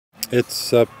It's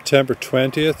September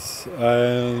 20th.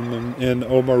 I'm in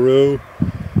Oamaru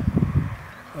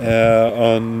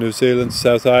on New Zealand's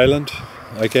South Island.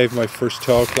 I gave my first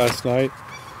talk last night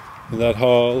in that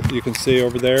hall you can see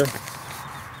over there,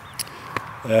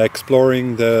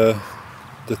 exploring the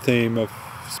theme of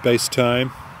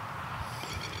space-time,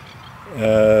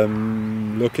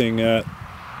 looking at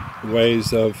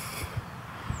ways of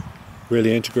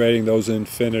really integrating those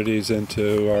infinities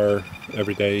into our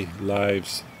everyday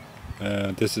lives.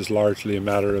 This is largely a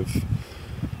matter of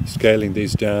scaling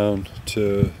these down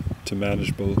to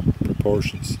manageable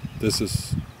proportions. This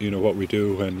is, what we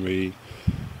do when we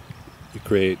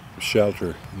create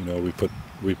shelter.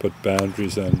 We put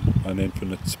boundaries on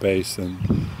infinite space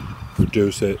and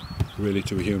reduce it really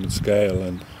to a human scale.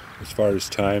 And as far as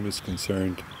time is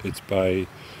concerned, it's by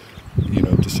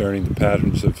discerning the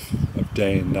patterns of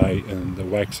day and night and the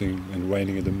waxing and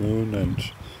waning of the moon,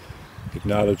 and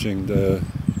acknowledging the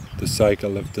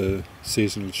cycle of the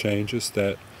seasonal changes,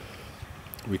 that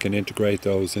we can integrate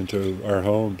those into our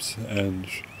homes and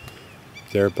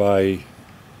thereby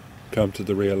come to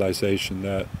the realization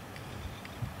that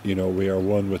we are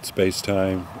one with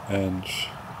space-time and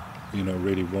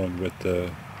really one with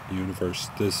the universe.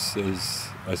 This is,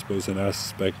 I suppose, an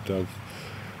aspect of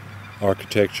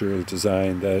architectural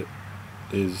design that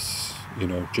is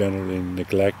generally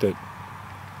neglected,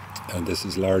 and this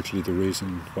is largely the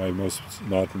reason why most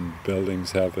modern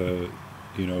buildings have a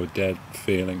dead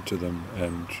feeling to them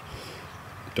and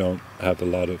don't have a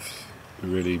lot of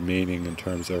really meaning in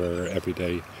terms of our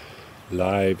everyday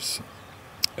lives.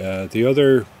 The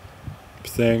other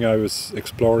thing I was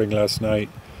exploring last night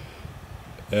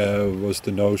was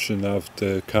the notion of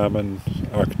the common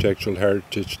architectural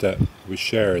heritage that we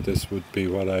share. This would be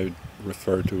what I would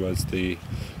refer to as the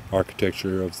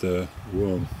architecture of the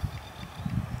womb.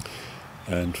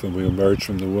 And when we emerge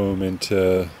from the womb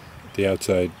into the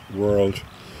outside world,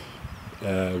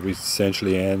 we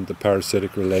essentially end the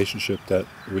parasitic relationship that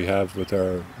we have with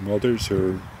our mothers,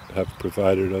 who have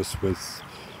provided us with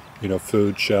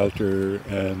food, shelter,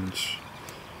 and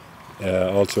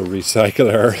also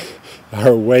recycle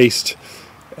our waste.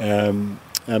 And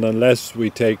unless we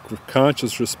take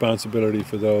conscious responsibility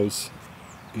for those,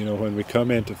 when we come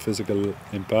into physical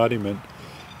embodiment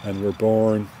and we're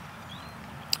born,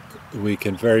 we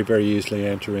can very, very easily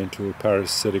enter into a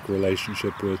parasitic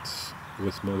relationship with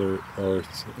Mother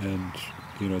Earth, and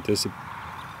this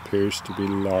appears to be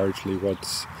largely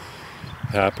what's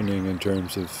happening in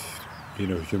terms of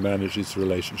humanity's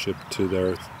relationship to the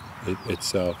Earth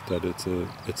itself. That it's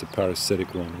a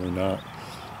parasitic one. We're not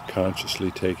consciously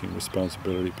taking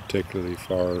responsibility, particularly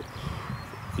for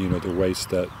the waste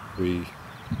that we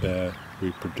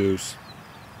produce.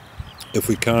 If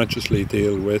we consciously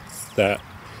deal with that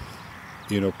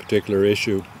particular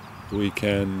issue, we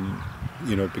can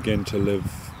begin to live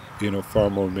far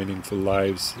more meaningful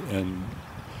lives and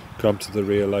come to the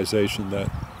realization that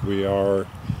we are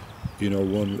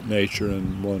one with nature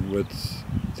and one with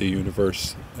the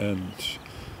universe, and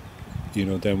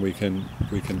then we can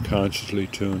consciously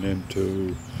tune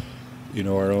into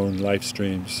our own life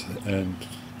streams and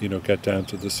get down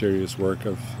to the serious work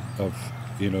of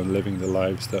living the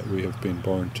lives that we have been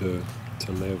born to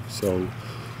live. So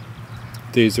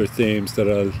these are themes that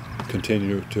I'll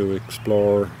continue to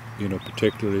explore,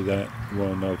 particularly that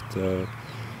one of the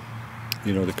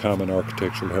common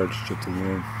architectural heritage of the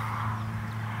womb.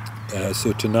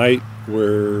 So tonight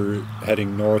we're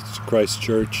heading north to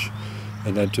Christchurch,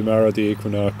 and then tomorrow, the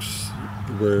equinox,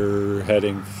 we're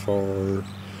heading for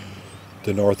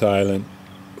the North Island,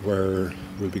 where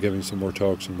we'll be giving some more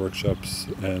talks and workshops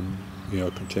and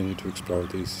continue to explore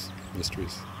these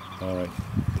mysteries. All right,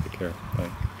 take care, bye.